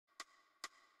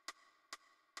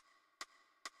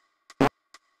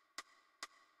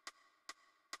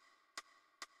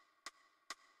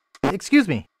Excuse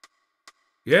me.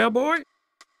 Yeah, boy?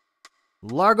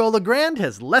 Largo Legrand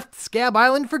has left Scab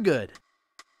Island for good.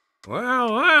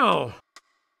 Well.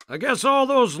 I guess all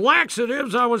those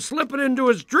laxatives I was slipping into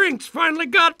his drinks finally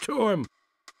got to him.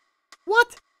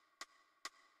 What?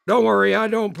 Don't worry, I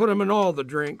don't put them in all the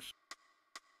drinks.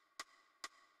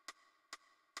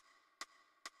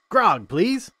 Grog,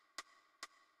 please.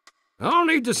 I'll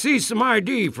need to see some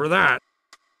ID for that.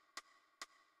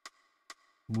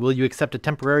 Will you accept a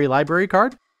temporary library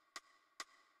card?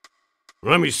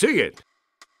 Let me see it.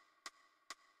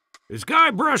 Is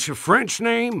Guybrush a French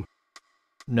name?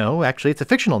 No, actually, it's a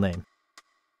fictional name.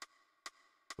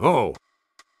 Oh.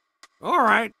 All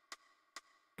right.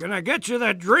 Can I get you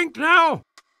that drink now?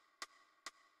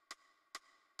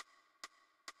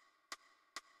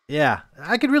 Yeah,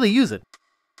 I could really use it.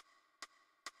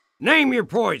 Name your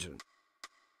poison.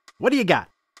 What do you got?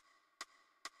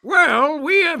 Well,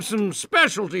 we have some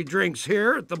specialty drinks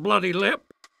here at the Bloody Lip,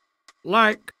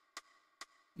 like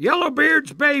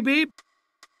Yellowbeard's Baby,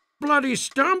 Bloody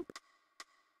Stump,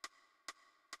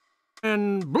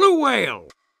 and Blue Whale.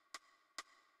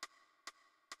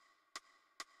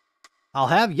 I'll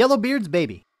have Yellowbeard's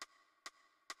Baby.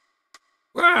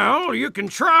 Well, you can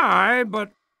try,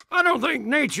 but I don't think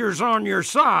nature's on your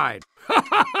side.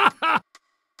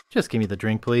 Just give me the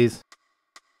drink, please.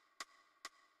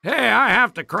 Hey, I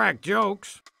have to crack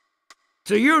jokes.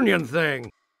 It's a union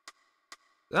thing.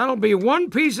 That'll be 1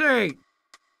 piece of 8.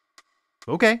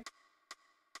 Okay.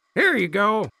 Here you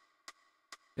go.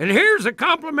 And here's a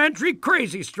complimentary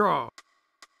crazy straw.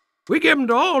 We give 'em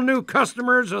to all new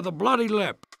customers of the Bloody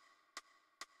Lip.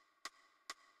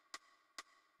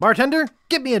 Bartender,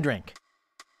 get me a drink.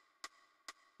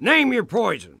 Name your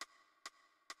poison.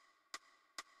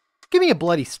 Give me a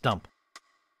bloody stump.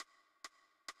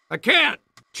 I can't.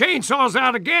 Chainsaw's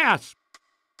out of gas.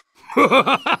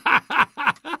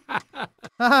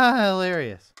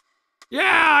 Hilarious.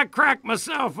 Yeah, I cracked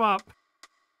myself up.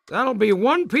 That'll be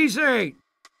 1 piece of 8.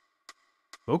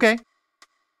 Okay.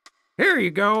 Here you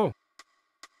go.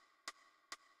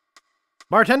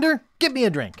 Bartender, get me a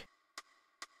drink.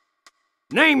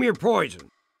 Name your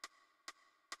poison.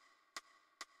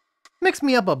 Mix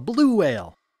me up a blue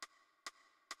whale.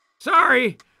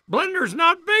 Sorry, blender's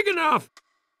not big enough.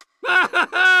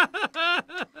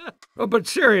 Oh, but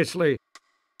seriously,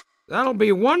 that'll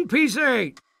be 1 piece of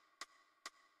 8.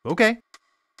 Okay.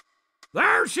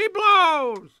 There she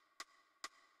blows.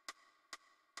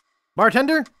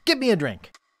 Bartender, get me a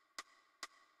drink.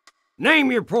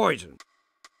 Name your poison.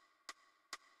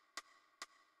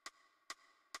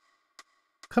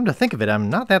 Come to think of it, I'm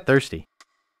not that thirsty.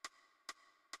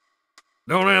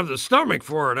 Don't have the stomach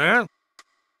for it, eh?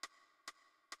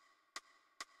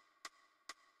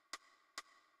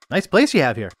 Nice place you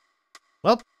have here.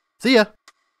 Well, see ya.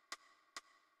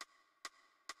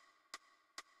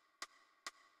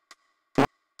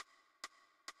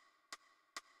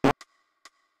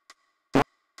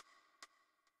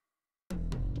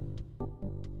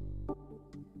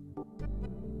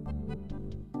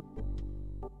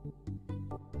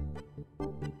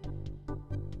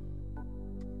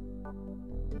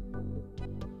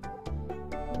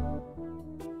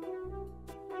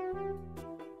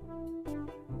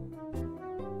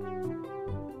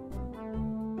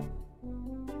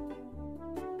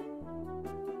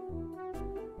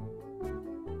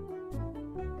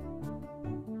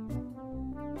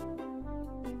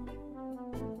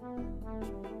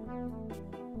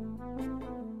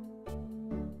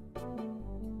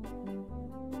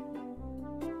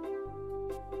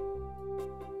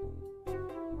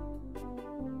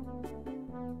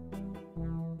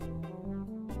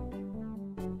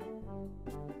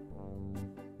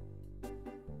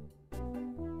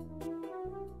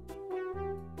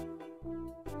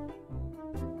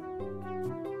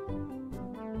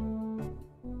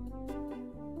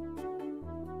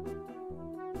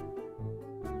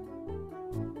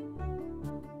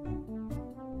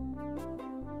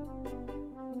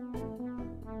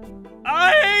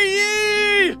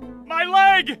 Aye! My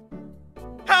leg!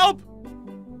 Help!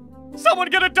 Someone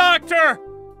get a doctor!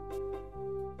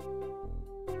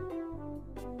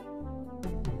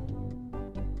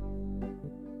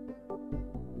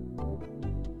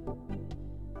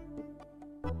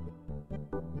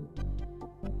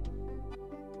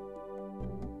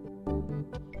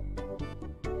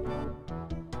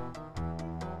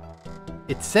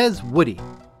 It says Woody.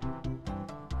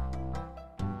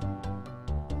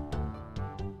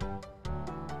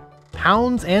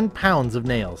 Pounds and pounds of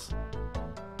nails.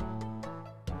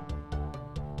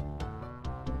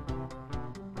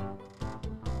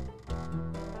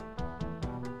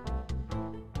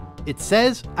 It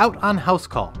says out on house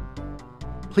call.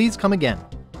 Please come again.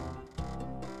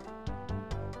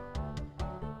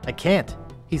 I can't.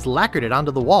 He's lacquered it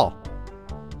onto the wall.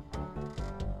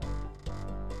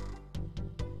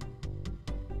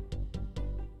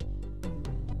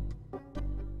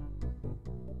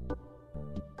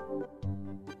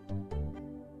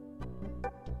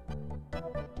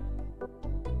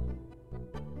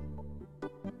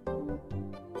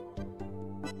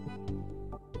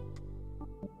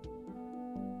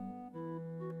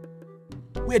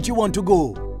 Where'd you want to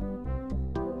go?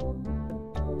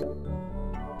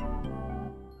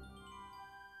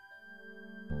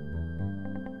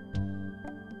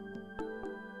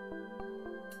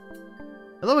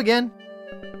 Hello again.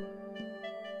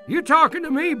 You talking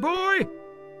to me, boy?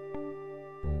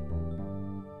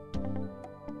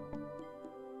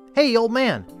 Hey, old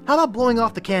man, how about blowing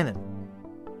off the cannon?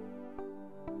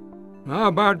 How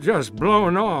about just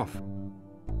blowing off?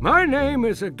 My name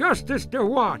is Augustus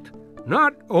DeWatt,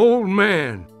 not old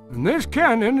man, and this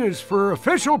cannon is for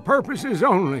official purposes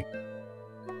only.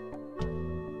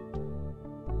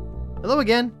 Hello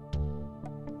again.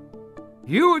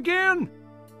 You again?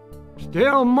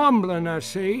 Still mumbling, I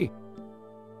see.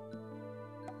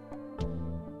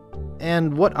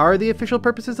 And what are the official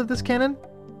purposes of this cannon?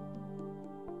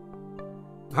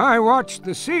 I watch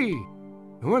the sea.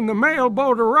 When the mail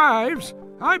boat arrives,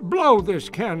 I blow this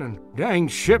cannon. Dang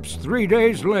ship's 3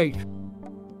 days late.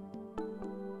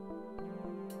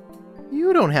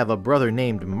 You don't have a brother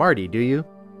named Marty, do you?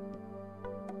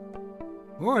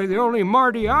 Boy, the only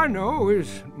Marty I know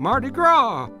is Mardi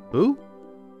Gras. Who?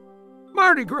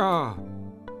 Mardi Gras.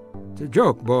 It's a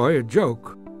joke, boy, a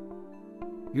joke.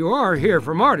 You are here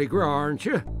for Mardi Gras, aren't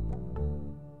you?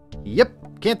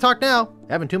 Yep, can't talk now.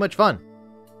 Having too much fun.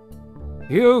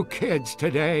 You kids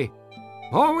today.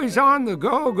 Always on the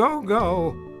go, go,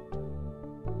 go.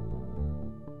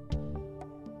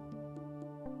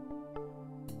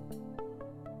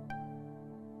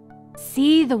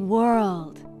 See the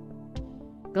world.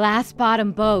 Glass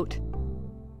bottom boat.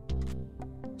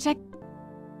 Check.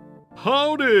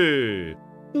 Howdy!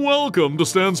 Welcome to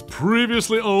Stan's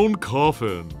previously owned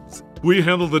coffins. We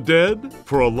handle the dead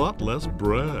for a lot less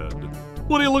bread.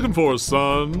 What are you looking for,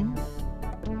 son?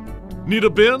 Need a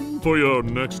bin for your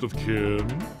next of kin?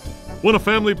 Want a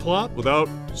family plot without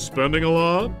spending a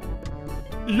lot?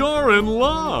 You're in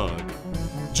luck!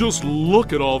 Just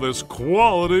look at all this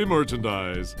quality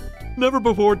merchandise. Never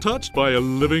before touched by a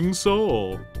living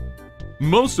soul.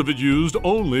 Most of it used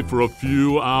only for a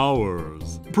few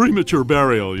hours. Premature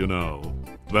burial, you know.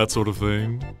 That sort of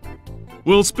thing.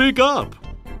 Well, speak up,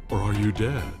 or are you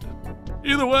dead?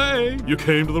 Either way, you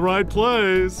came to the right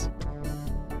place.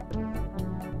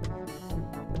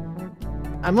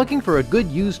 I'm looking for a good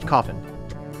used coffin.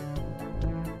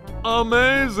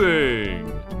 Amazing!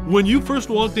 When you first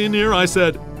walked in here, I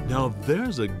said, now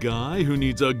there's a guy who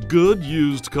needs a good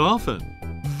used coffin.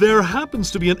 There happens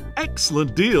to be an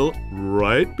excellent deal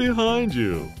right behind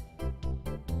you.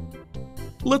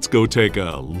 Let's go take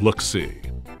a look-see.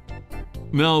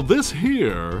 Now this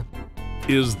here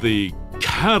is the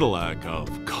Cadillac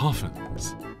of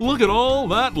coffins. Look at all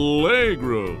that leg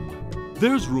room.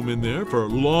 There's room in there for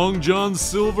Long John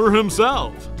Silver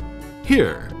himself.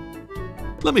 Here,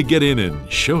 let me get in and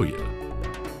show you.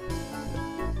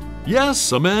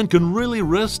 Yes, a man can really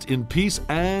rest in peace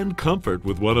and comfort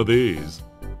with one of these.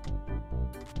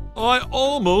 I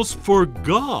almost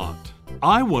forgot.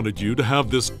 I wanted you to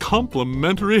have this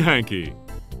complimentary hanky.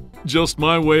 Just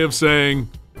my way of saying,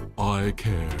 I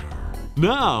care.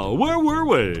 Now, where were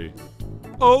we?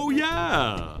 Oh,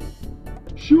 yeah.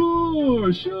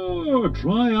 Sure.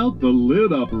 Try out the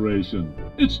lid operation.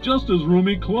 It's just as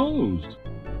roomy closed.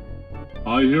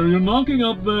 I hear you knocking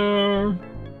up there.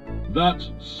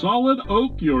 That's solid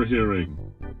oak you're hearing.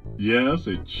 Yes,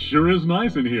 it sure is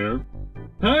nice in here.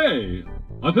 Hey,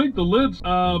 I think the lid's,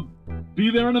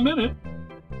 be there in a minute.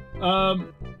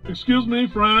 Excuse me,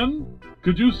 friend.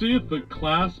 Could you see if the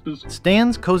clasp is...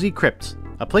 Stan's Cozy Crypts,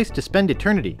 a place to spend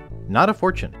eternity, not a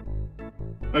fortune.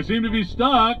 I seem to be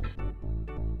stuck.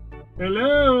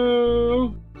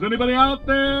 Hello? Is anybody out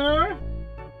there?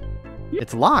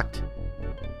 It's locked.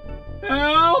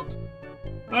 Help!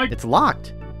 It's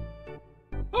locked.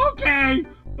 Okay,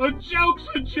 a joke's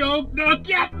a joke. Now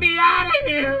get me out of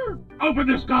here! Open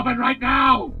this coffin right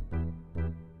now!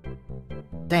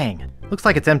 Dang, looks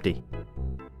like it's empty.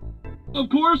 Of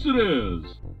course it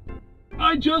is.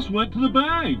 I just went to the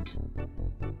bank.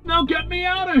 Now get me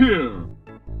out of here!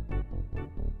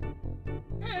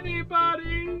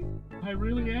 Anybody? I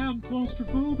really am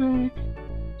claustrophobic.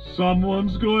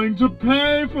 Someone's going to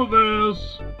pay for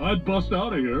this. I'd bust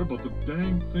out of here, but the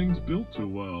dang thing's built too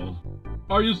well.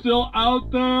 Are you still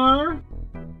out there?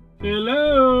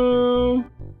 Hello?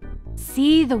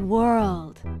 See the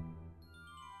world.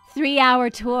 3-hour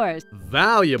tours.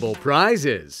 Valuable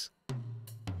prizes.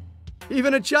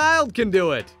 Even a child can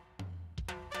do it.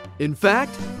 In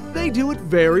fact, they do it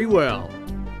very well.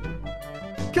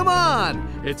 Come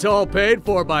on! It's all paid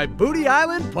for by Booty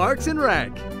Island Parks and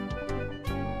Rec.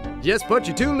 Just put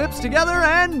your two lips together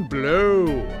and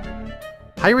blow.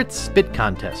 Pirate Spit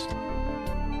Contest.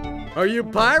 Are you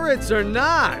pirates or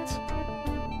not?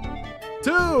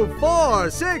 2, 4,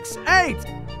 6, 8.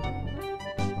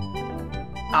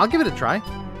 I'll give it a try.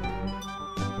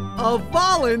 A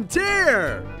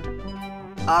volunteer!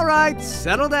 All right,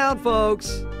 settle down,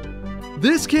 folks.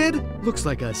 This kid looks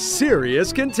like a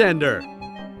serious contender.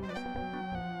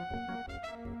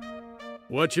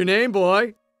 What's your name,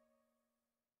 boy?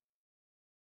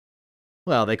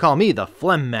 Well, they call me the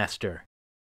Phlegm Master.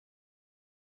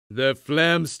 The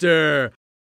Phlegmster.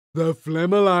 The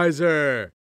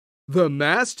Phlegmalizer. The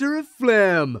Master of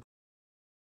Phlegm.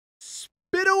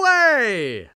 Spit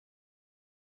away!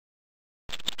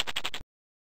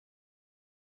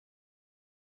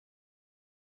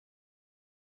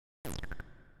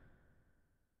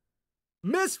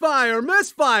 Misfire!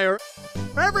 Misfire!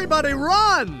 Everybody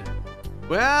run!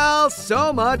 Well,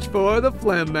 so much for the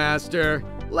Phlegm Master.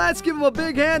 Let's give him a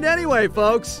big hand anyway,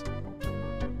 folks.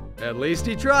 At least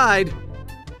he tried.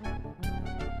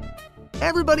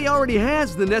 Everybody already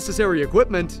has the necessary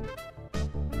equipment.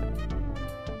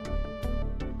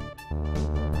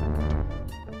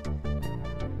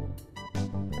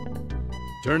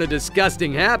 Turn a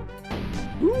disgusting hap.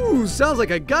 Ooh, sounds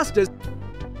like Augustus.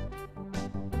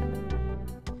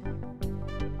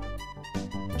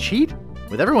 Cheat?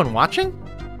 With everyone watching?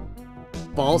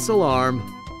 False alarm.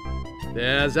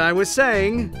 As I was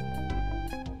saying,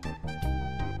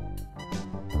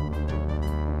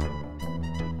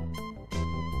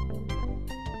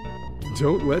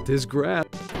 don't let this grab.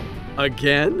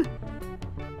 Again?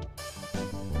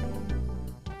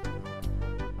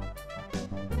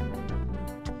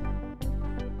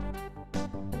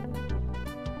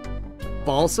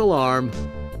 False alarm.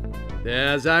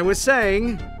 As I was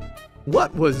saying,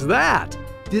 what was that?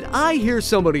 Did I hear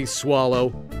somebody swallow?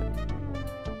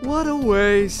 What a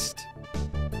waste.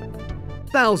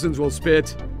 Thousands will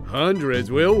spit,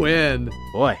 hundreds will win.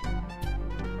 Boy,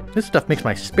 this stuff makes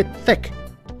my spit thick.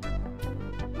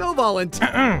 No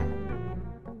volunteer.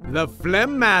 The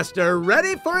Phlegm Master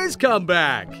ready for his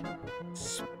comeback.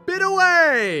 Spit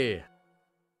away!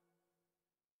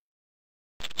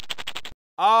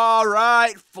 All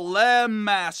right, Phlegm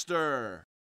Master.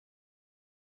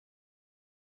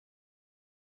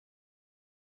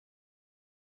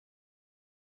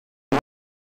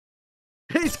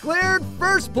 He's cleared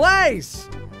first place!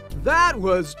 That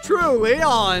was truly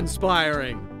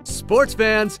awe-inspiring. Sports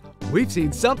fans, we've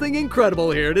seen something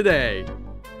incredible here today.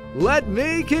 Let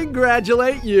me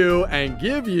congratulate you and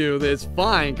give you this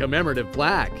fine commemorative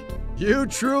plaque. You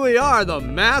truly are the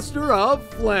Master of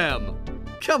Phlegm.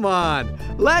 Come on,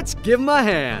 let's give him a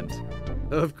hand.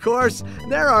 Of course,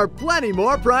 there are plenty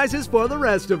more prizes for the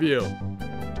rest of you.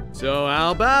 So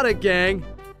how about it, gang?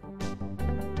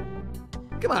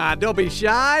 Come on, don't be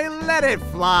shy, let it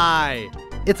fly.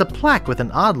 It's a plaque with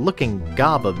an odd-looking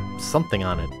gob of something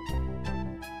on it.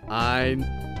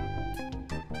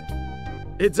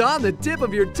 It's on the tip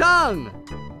of your tongue.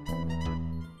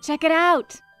 Check it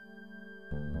out.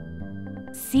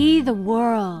 See the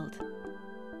world.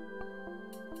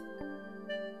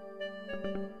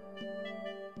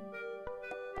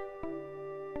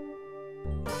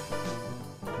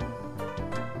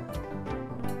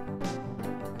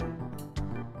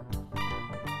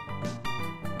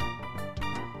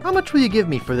 How much will you give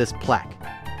me for this plaque?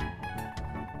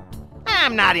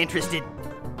 I'm not interested.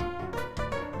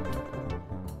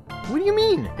 What do you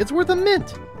mean? It's worth a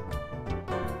mint.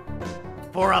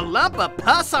 For a lump of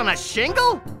pus on a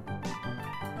shingle?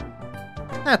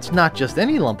 That's not just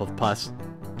any lump of pus.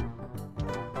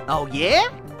 Oh yeah?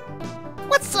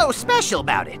 What's so special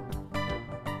about it?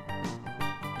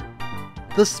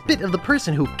 The spit of the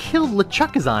person who killed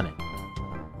LeChuck is on it.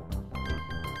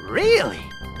 Really?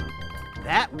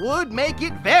 That would make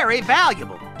it very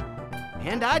valuable.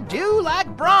 And I do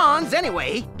like bronze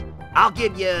anyway. I'll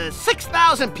give you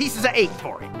 6,000 pieces of 8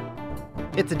 for it.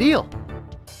 It's a deal.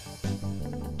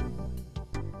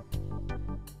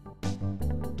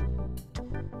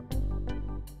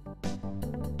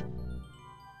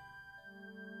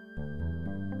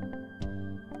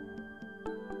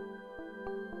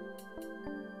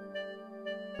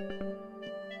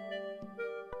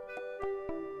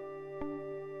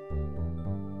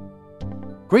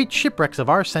 Great shipwrecks of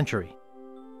our century.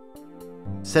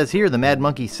 Says here the Mad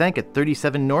Monkey sank at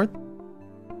 37 north,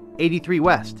 83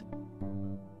 west.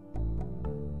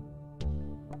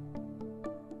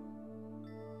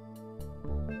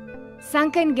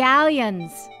 Sunken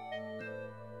galleons.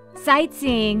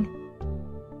 Sightseeing.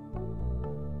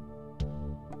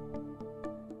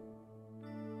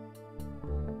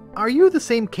 Are you the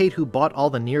same Kate who bought all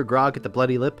the near grog at the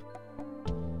Bloody Lip?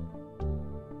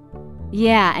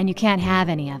 Yeah, and you can't have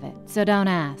any of it, so don't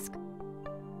ask.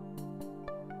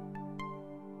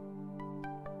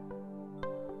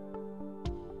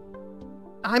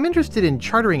 I'm interested in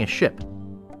chartering a ship.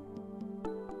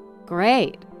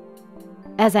 Great.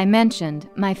 As I mentioned,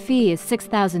 my fee is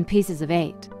 6,000 pieces of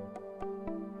 8.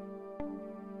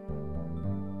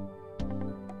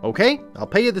 Okay, I'll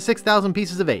pay you the 6,000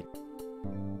 pieces of 8.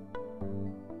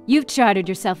 You've chartered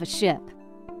yourself a ship.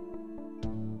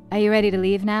 Are you ready to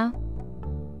leave now?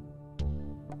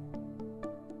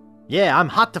 Yeah, I'm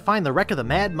hot to find the wreck of the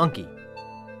Mad Monkey.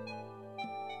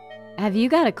 Have you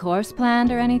got a course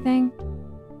planned or anything?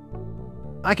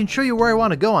 I can show you where I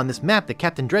want to go on this map that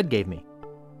Captain Dredd gave me.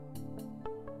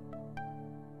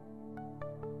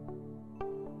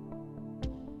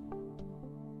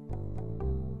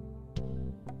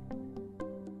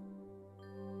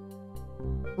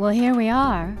 Well, here we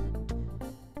are.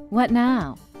 What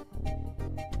now?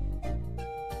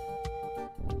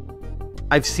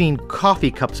 I've seen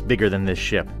coffee cups bigger than this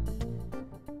ship.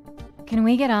 Can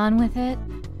we get on with it?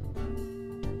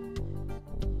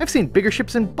 I've seen bigger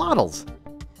ships in bottles.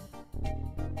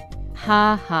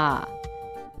 Ha ha.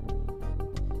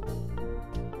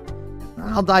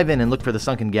 I'll dive in and look for the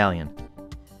sunken galleon.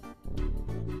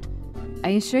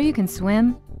 Are you sure you can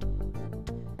swim?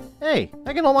 Hey,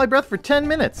 I can hold my breath for 10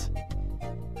 minutes.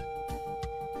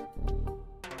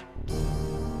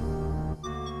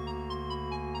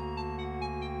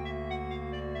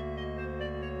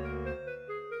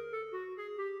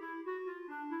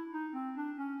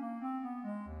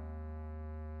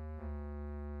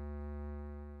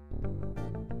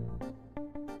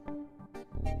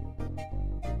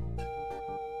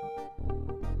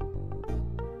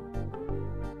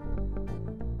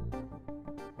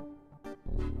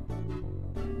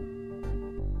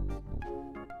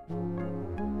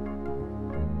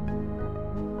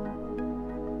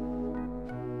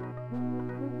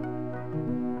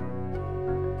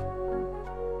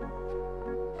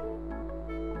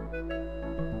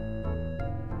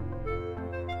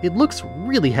 It looks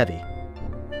really heavy.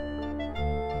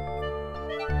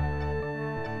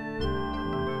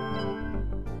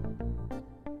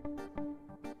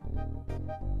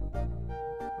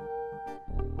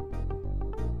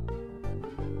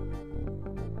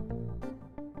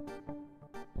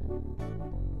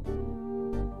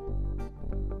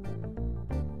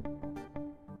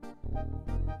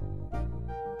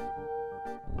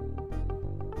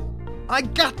 I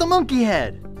got the monkey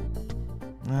head!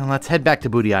 Well, let's head back to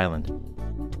Booty Island.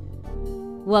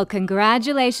 Well,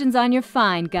 congratulations on your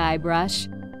find, Guybrush.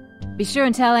 Be sure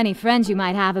and tell any friends you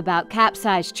might have about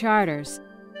capsized charters.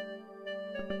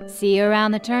 See you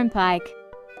around the turnpike.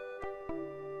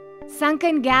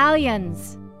 Sunken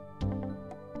galleons.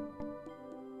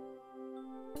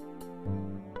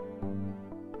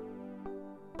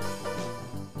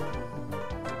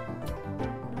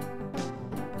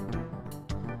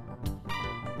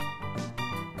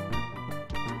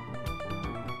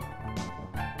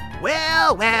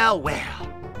 Well, well, well.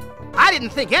 I didn't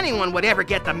think anyone would ever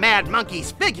get the Mad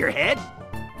Monkey's figurehead.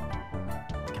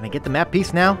 Can I get the map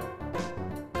piece now?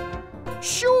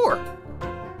 Sure.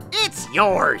 It's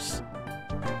yours.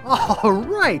 All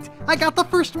right, I got the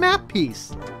first map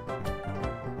piece.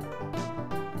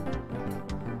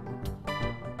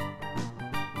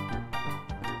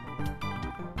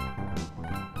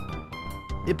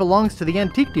 It belongs to the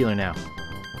antique dealer now.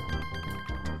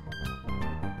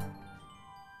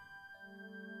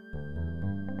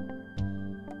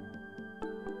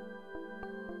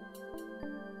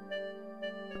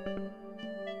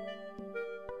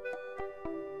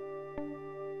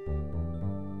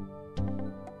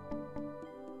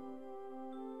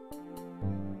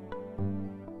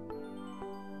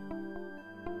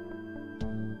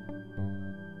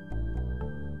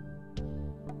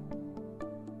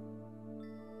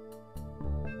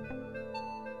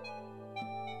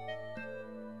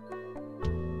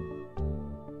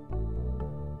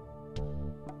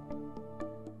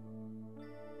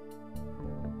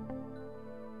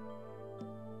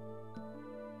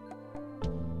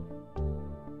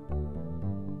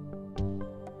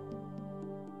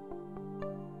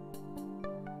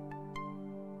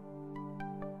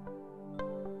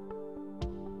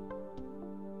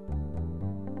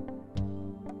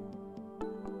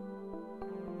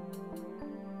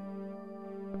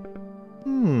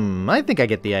 I think I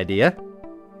get the idea.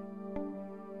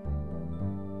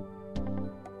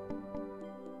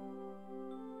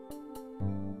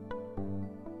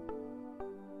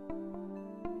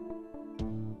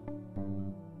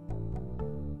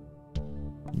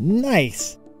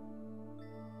 Nice!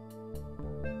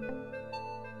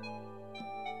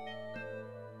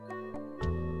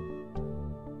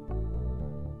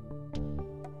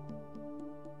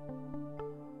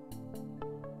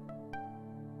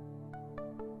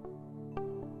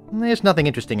 There's nothing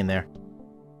interesting in there.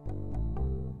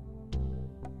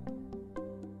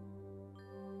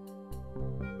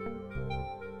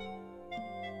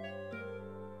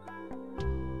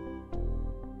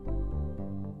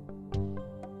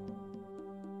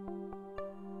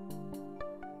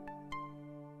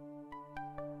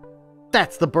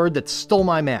 That's the bird that stole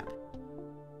my map.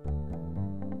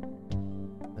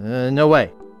 No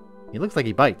way. He looks like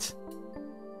he bites.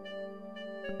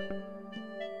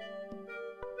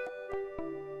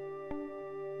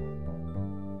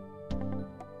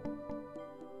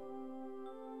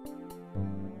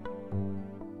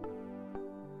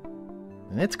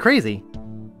 It's crazy,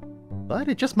 but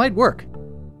it just might work.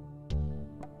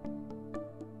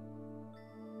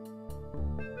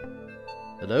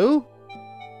 Hello?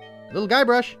 Little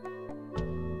Guybrush?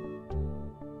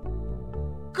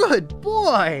 Good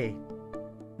boy!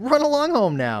 Run along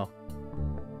home now.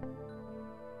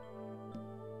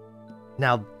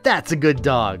 Now that's a good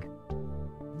dog.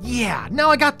 Yeah, now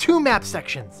I got 2 map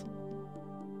sections.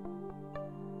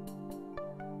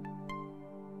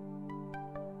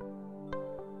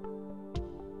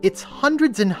 It's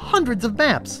hundreds and hundreds of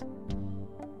maps.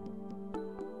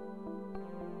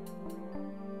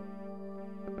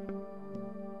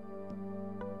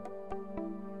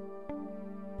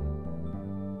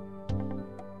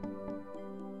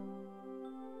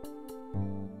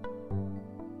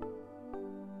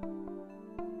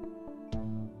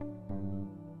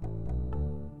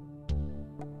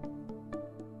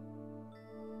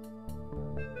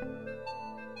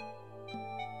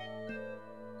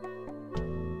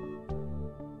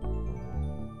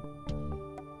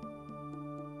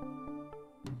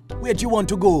 Where do you want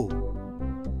to go?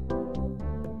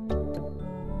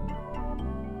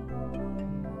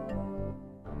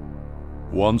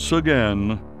 Once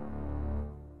again.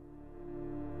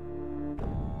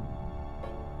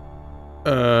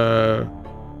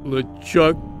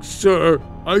 LeChuck's, sir.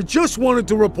 I just wanted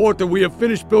to report that we have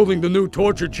finished building the new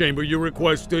torture chamber you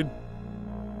requested.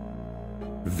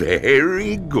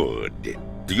 Very good.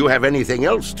 Do you have anything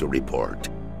else to report?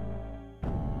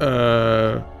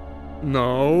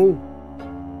 No.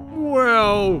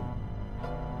 Well,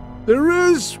 there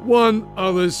is one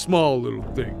other small little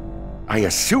thing. I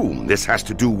assume this has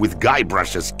to do with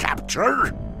Guybrush's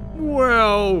capture?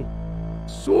 Well,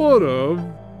 sort of.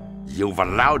 You've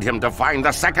allowed him to find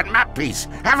the second map piece,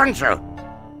 haven't you?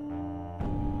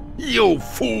 You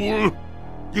fool!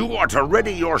 You ought to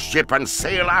ready your ship and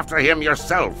sail after him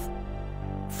yourself.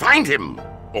 Find him,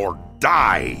 or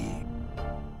die!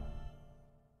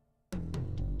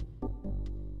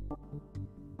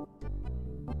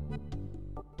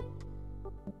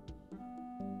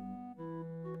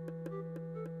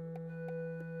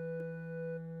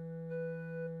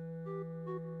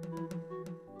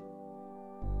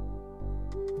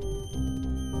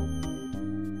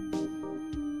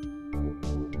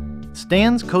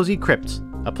 Stan's Cozy Crypts,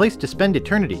 a place to spend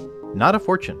eternity, not a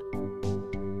fortune.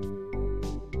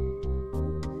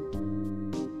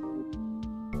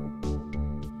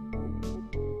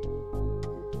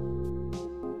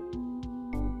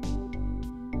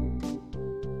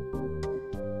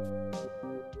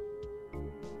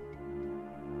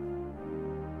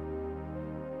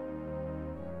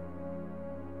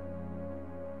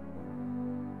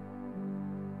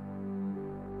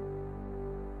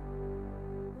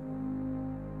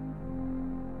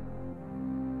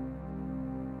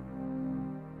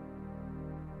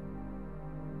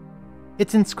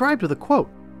 It's inscribed with a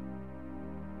quote.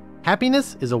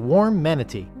 Happiness is a warm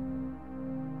manatee.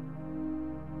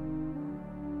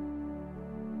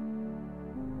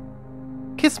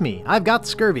 Kiss me, I've got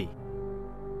scurvy.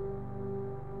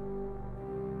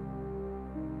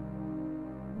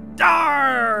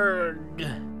 Darg!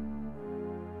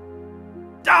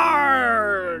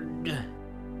 Darg!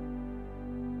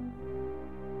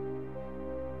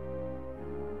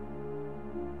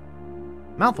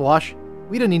 Mouthwash?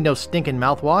 We don't need no stinking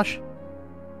mouthwash.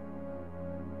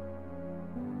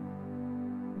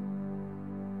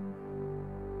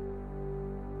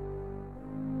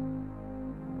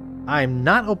 I'm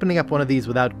not opening up one of these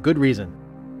without good reason.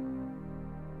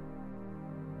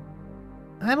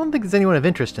 I don't think there's anyone of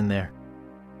interest in there.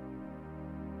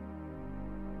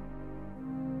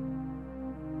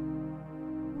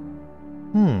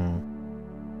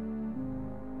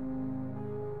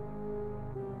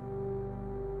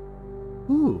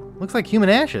 Ooh, looks like human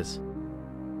ashes.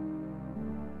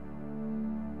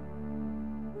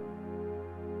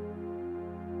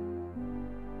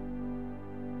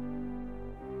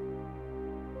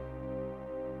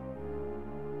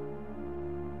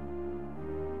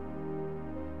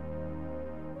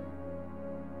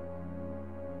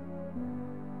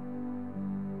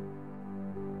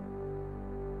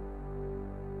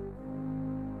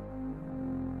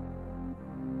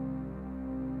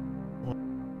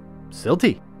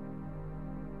 Silty.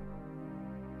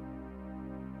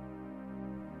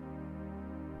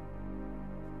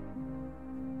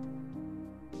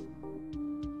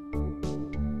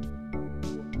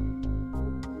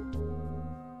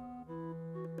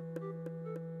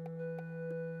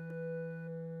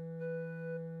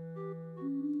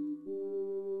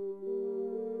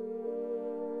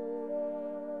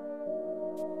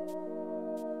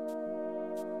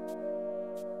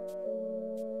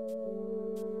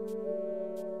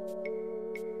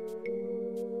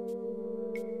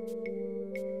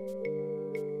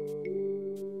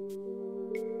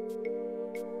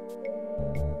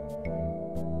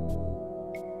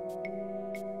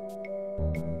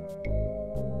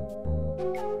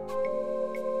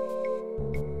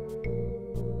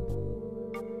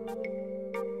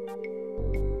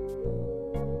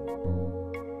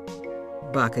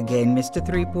 Back again, Mr.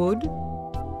 Threepwood?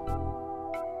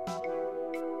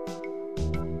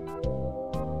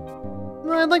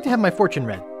 I'd like to have my fortune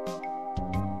read.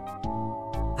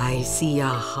 I see a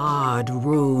hard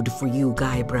road for you,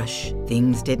 Guybrush.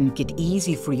 Things didn't get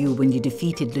easy for you when you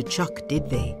defeated LeChuck, did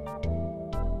they?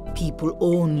 People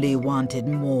only wanted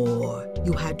more.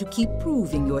 You had to keep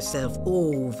proving yourself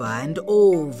over and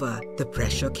over. The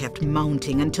pressure kept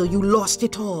mounting until you lost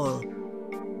it all.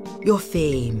 Your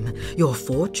fame, your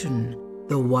fortune,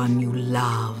 the one you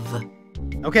love.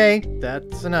 Okay,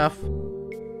 that's enough.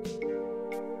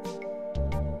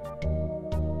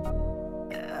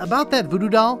 About that voodoo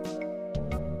doll?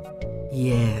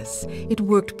 Yes, it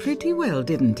worked pretty well,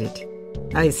 didn't it?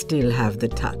 I still have the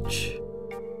touch.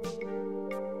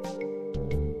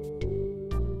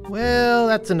 Well,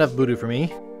 that's enough voodoo for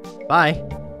me. Bye.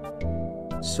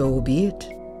 So be it.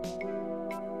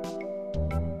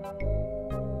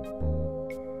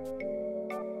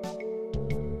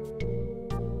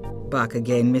 Back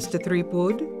again, Mr.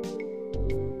 Threepwood?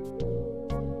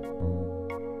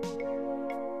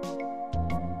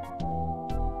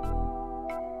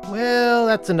 Well,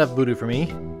 that's enough voodoo for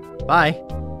me. Bye.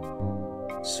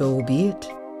 So be it.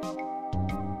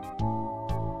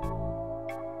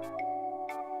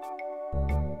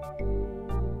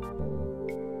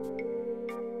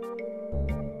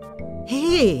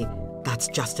 Hey, that's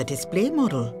just a display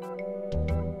model.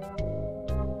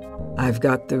 I've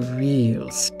got the real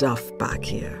stuff back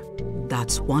here.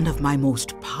 That's one of my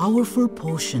most powerful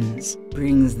potions.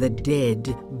 Brings the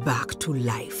dead back to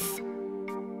life.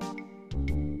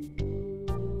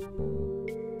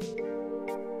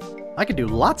 I could do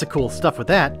lots of cool stuff with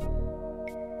that.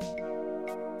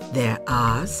 There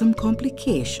are some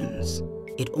complications.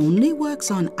 It only works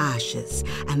on ashes,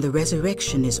 and the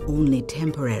resurrection is only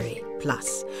temporary.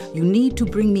 Plus, you need to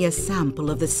bring me a sample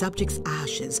of the subject's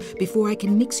ashes before I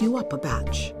can mix you up a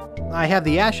batch. I have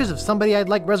the ashes of somebody I'd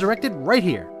like resurrected right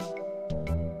here.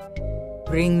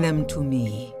 Bring them to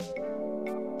me.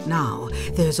 Now,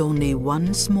 there's only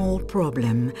one small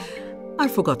problem. I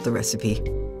forgot the recipe.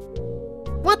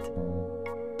 What?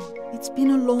 It's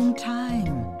been a long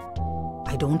time.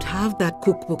 I don't have that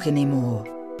cookbook anymore.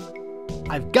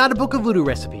 I've got a book of voodoo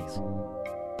recipes.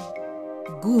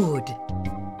 Good.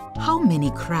 How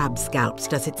many crab scalps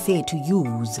does it say to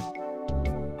use?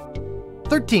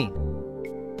 13.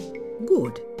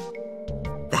 Good.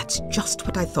 That's just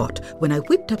what I thought when I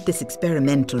whipped up this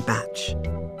experimental batch.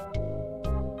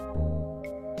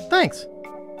 Thanks.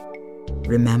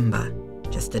 Remember,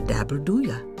 just a dabble do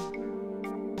ya.